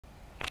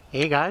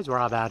Hey guys,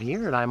 Rob out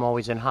here at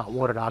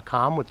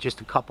ImAlwaysInHotWater.com with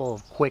just a couple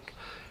of quick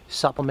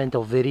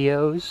supplemental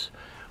videos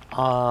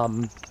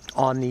on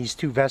these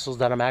two vessels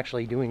that I'm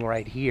actually doing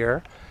right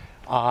here.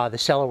 The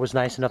seller was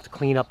nice enough to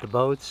clean up the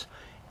boats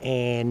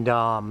and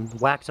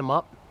wax them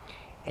up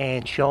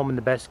and show them in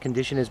the best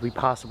condition as we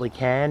possibly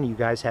can. You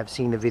guys have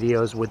seen the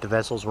videos with the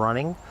vessels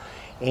running,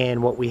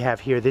 and what we have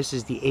here, this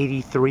is the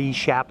 83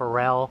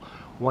 Chaparral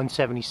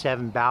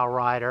 177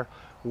 Bowrider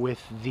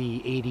with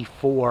the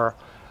 84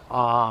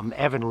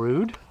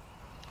 Evinrude.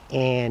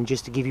 And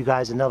just to give you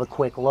guys another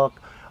quick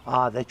look,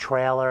 the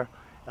trailer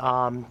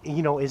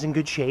you know, is in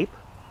good shape.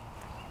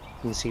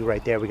 You can see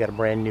right there we got a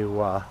brand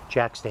new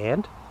jack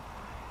stand,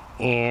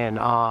 and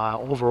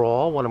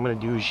overall what I'm going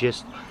to do is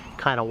just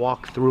kind of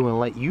walk through and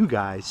let you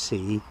guys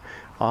see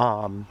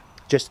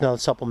just another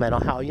supplemental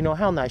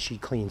how nice she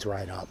cleans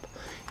right up.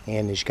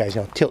 And as you guys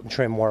know, tilt and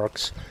trim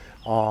works.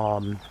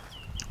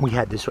 We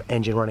had this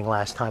engine running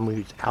last time we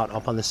was out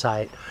up on the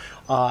site.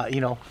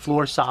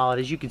 Floor solid.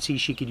 As you can see,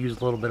 she could use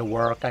a little bit of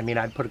work. I mean,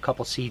 I'd put a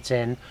couple seats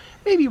in,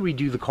 maybe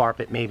redo the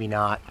carpet, maybe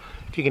not.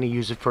 If you're going to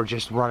use it for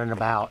just running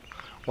about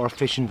or a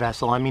fishing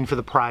vessel, I mean, for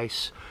the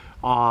price,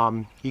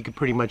 you could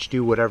pretty much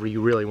do whatever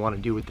you really want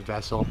to do with the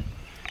vessel.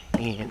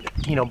 And,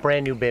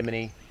 brand new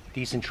bimini,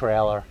 decent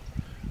trailer,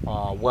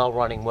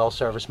 well-running,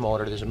 well-serviced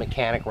motor. There's a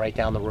mechanic right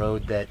down the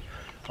road that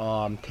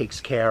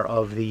takes care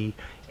of the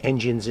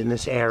engines in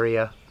this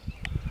area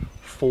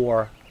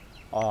for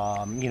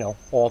all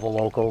the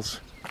locals.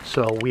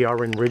 So we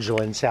are in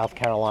Ridgeland, South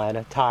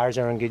Carolina. Tires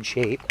are in good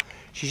shape.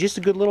 She's just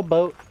a good little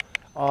boat.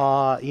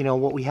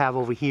 What we have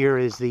over here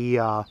is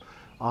the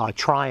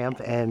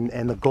Triumph,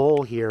 and the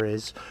goal here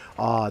is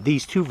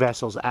these two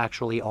vessels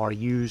actually are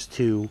used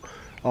to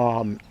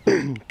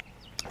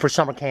for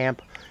summer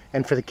camp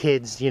and for the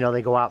kids.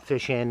 They go out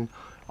fishing,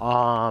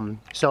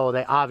 so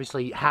they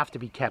obviously have to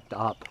be kept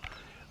up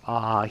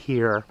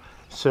here.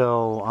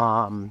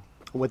 So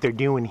what they're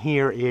doing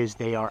here is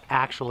they are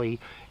actually,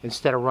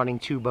 instead of running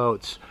two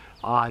boats,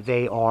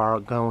 they are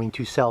going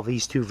to sell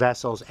these two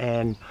vessels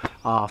and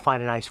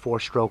find a nice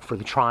 4-stroke for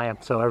the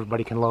Triumph so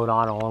everybody can load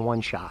on all in one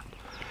shot.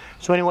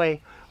 So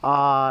anyway,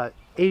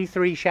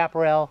 83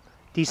 Chaparral,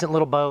 decent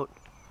little boat.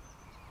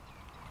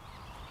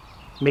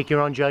 Make your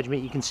own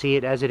judgment. You can see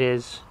it as it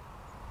is.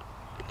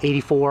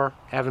 84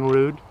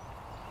 Evinrude.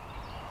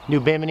 New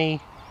bimini.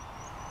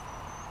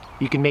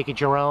 You can make it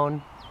your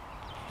own.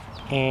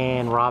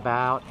 And Rob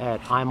out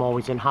at I'm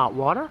Always in Hot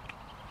Water,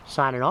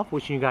 signing off,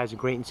 wishing you guys a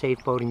great and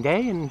safe boating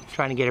day and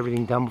trying to get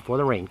everything done before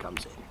the rain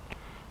comes in.